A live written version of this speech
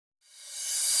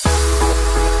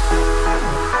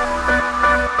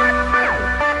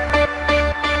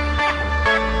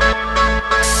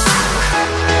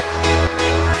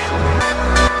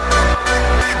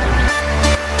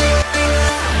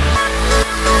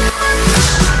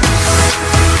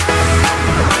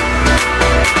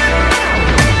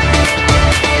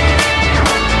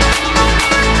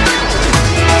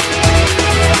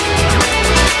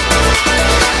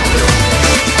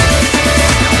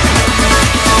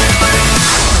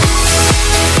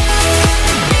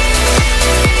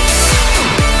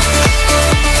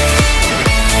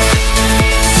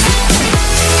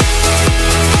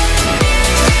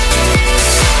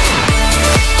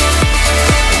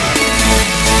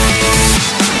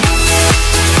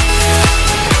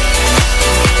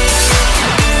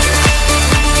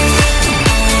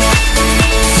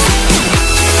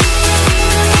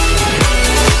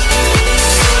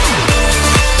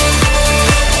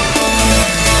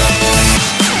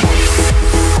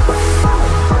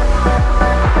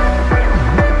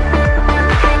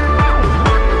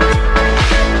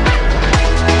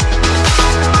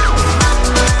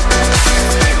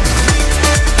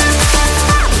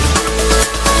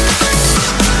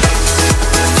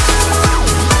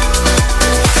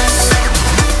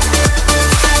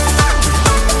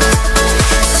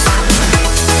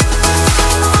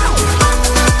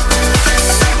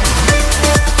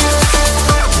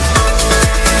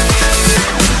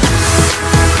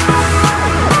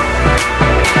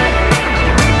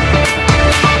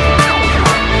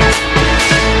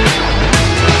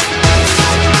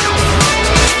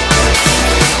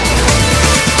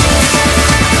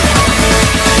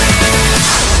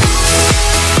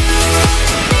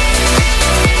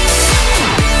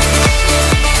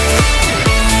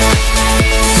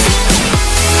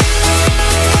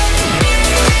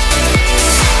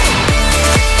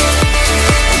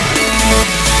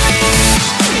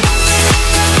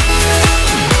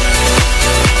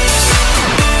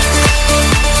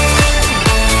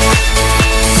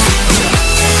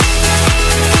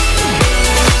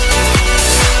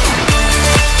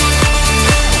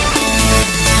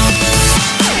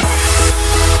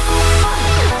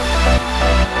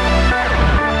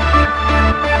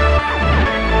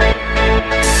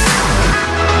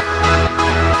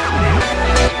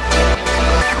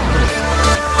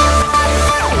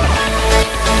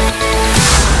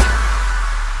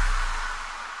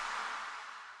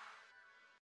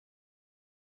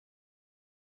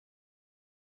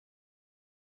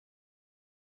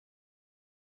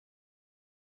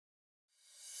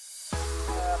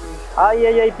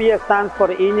IAAP stands for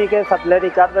Iñiguez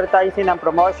Athletic Advertising and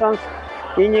Promotions.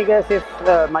 Iñiguez is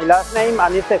my last name,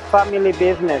 and it's a family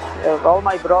business. All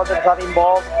my brothers are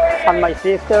involved, and my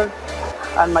sister,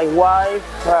 and my wife,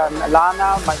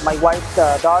 Lana, my wife's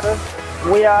daughter.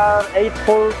 We are 8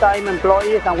 full-time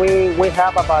employees, and we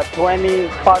have about 20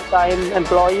 part-time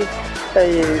employees. A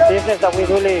business that we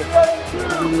really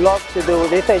love to do.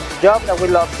 It's a job that we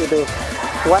love to do.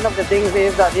 One of the things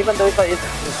is that even though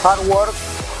it's hard work,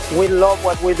 we love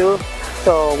what we do,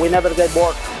 so we never get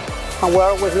bored. And we're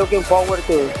always looking forward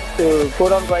to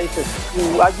put on races.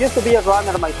 I used to be a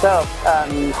runner myself,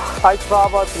 and I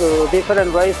traveled through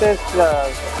different races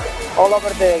all over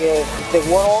the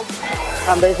world.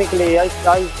 And basically, I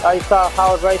saw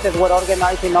how races were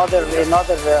organized in other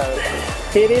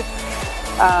cities.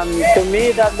 And to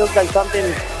me, that looked like something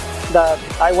that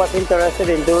I was interested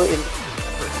in doing.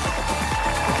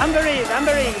 I'm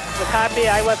very happy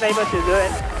I was able to do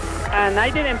it, and I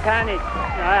didn't panic.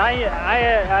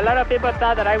 A lot of people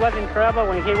thought that I was in trouble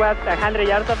when he was 100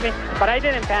 yards of me, but I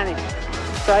didn't panic.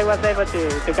 So I was able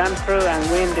to come through and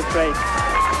win this race.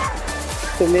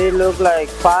 To me, it looked like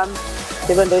fun,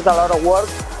 even though it's a lot of work.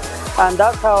 And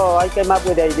that's how I came up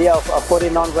with the idea of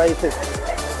putting on races.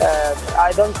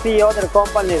 I don't see other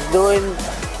companies doing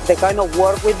the kind of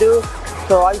work we do,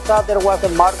 so I thought there was a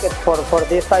market for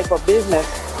this type of business.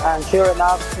 And sure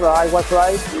enough, I was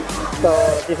right. So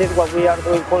this is what we are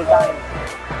doing full time.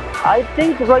 I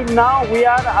think right now we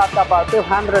are at about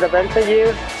 200 events a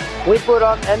year. We put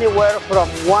on anywhere from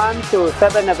 1 to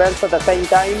 7 events at the same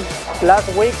time. Last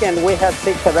weekend we had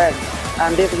 6 events,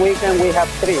 and this weekend we have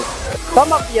 3.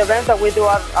 Some of the events that we do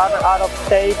are out of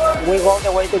state. We go all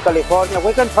the way to California.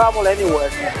 We can travel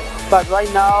anywhere, but right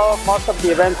now most of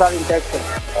the events are in Texas.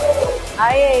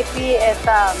 IAAP is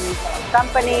a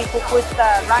company who puts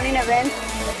running events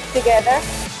together.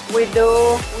 We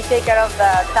take care of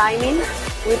the timing,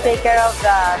 we take care of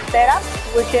the setup,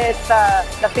 which is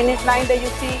the finish line that you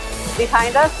see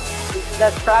behind us,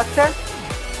 the structure.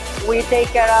 We take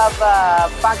care of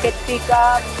package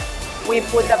pickup, we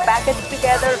put the package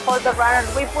together for the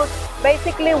runners.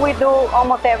 Basically we do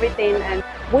almost everything, and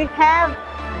we have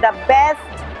the best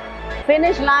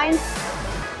finish lines.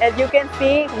 As you can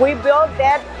see, we built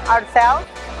that ourselves.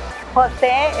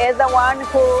 Jose is the one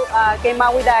who came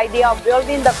up with the idea of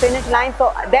building the finish line,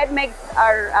 so that makes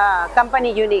our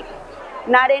company unique.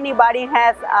 Not anybody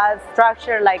has a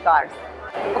structure like ours.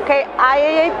 Okay,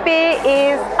 IAAP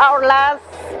is our last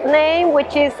name,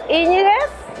 which is Iñiguez.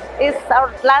 Is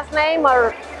our last name,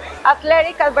 or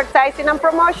Athletic Advertising and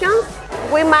Promotions.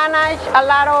 We manage a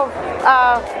lot of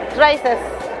races,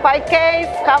 5Ks,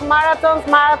 half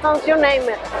marathons, you name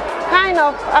it. Kind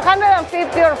of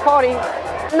 150 or 40.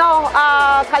 No,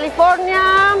 California,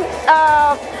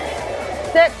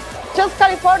 just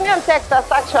California and Texas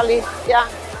actually, yeah.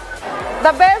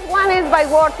 The best one is by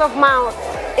word of mouth.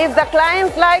 If the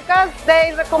clients like us,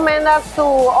 they recommend us to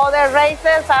other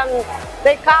races and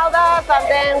they call us, and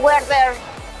then we're there.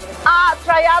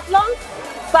 Triathlons,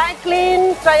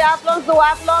 cycling, triathlons,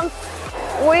 duathlons.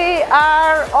 We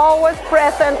are always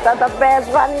present at the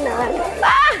best running events.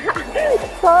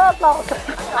 So close.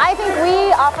 I think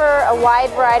we offer a wide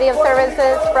variety of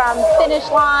services, from finish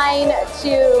line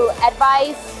to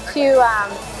advice to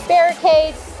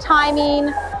barricades,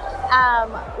 timing.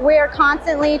 We're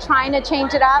constantly trying to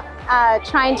change it up,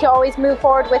 trying to always move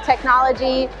forward with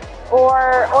technology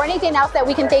or anything else that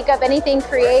we can think of, anything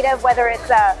creative, whether it's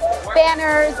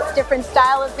banners, different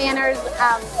style of banners.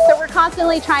 So we're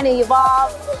constantly trying to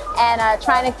evolve and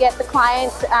trying to get the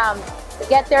clients,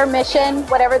 get their mission,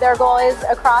 whatever their goal is,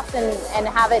 across and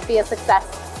have it be a success.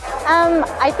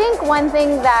 I think one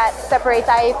thing that separates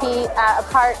IAAP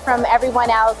apart from everyone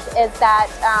else is that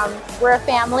we're a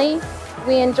family.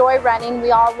 We enjoy running,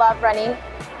 we all love running.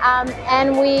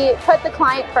 And we put the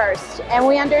client first, and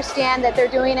we understand that they're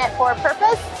doing it for a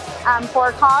purpose, for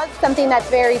a cause, something that's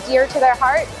very dear to their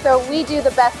heart. So we do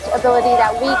the best ability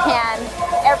that we can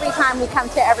every time we come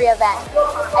to every event.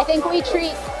 I think we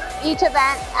treat each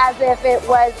event as if it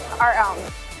was our own.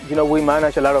 You know, we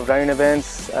manage a lot of running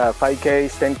events,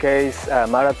 5Ks, 10Ks,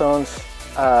 marathons,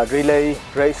 relay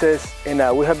races, and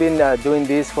we have been doing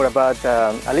this for about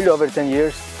a little over 10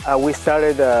 years. We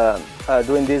started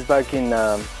doing this back in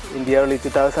the early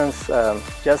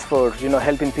 2000s, just for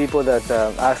helping people that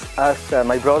asked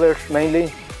my brother mainly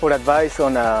for advice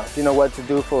on what to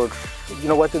do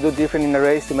what to do different in a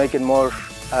race to make it more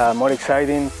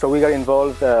exciting. So we got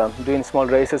involved doing small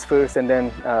races first, and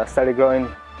then started growing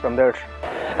from there.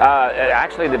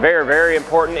 actually the very, very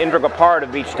important integral part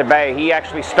of Beach to Bay. He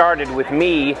actually started with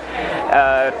me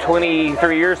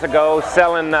 23 years ago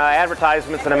selling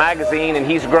advertisements in a magazine, and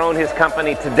he's grown his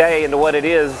company today into what it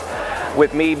is,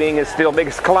 with me being his still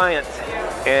biggest client.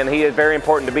 And he is very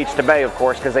important to Beach to Bay, of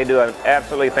course, because they do an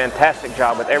absolutely fantastic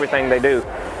job with everything they do.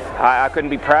 I couldn't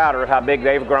be prouder of how big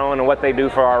they've grown and what they do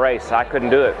for our race. I couldn't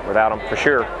do it without them, for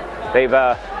sure.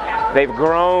 They've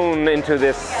grown into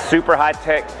this super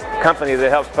high-tech company that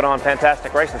helps put on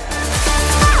fantastic races.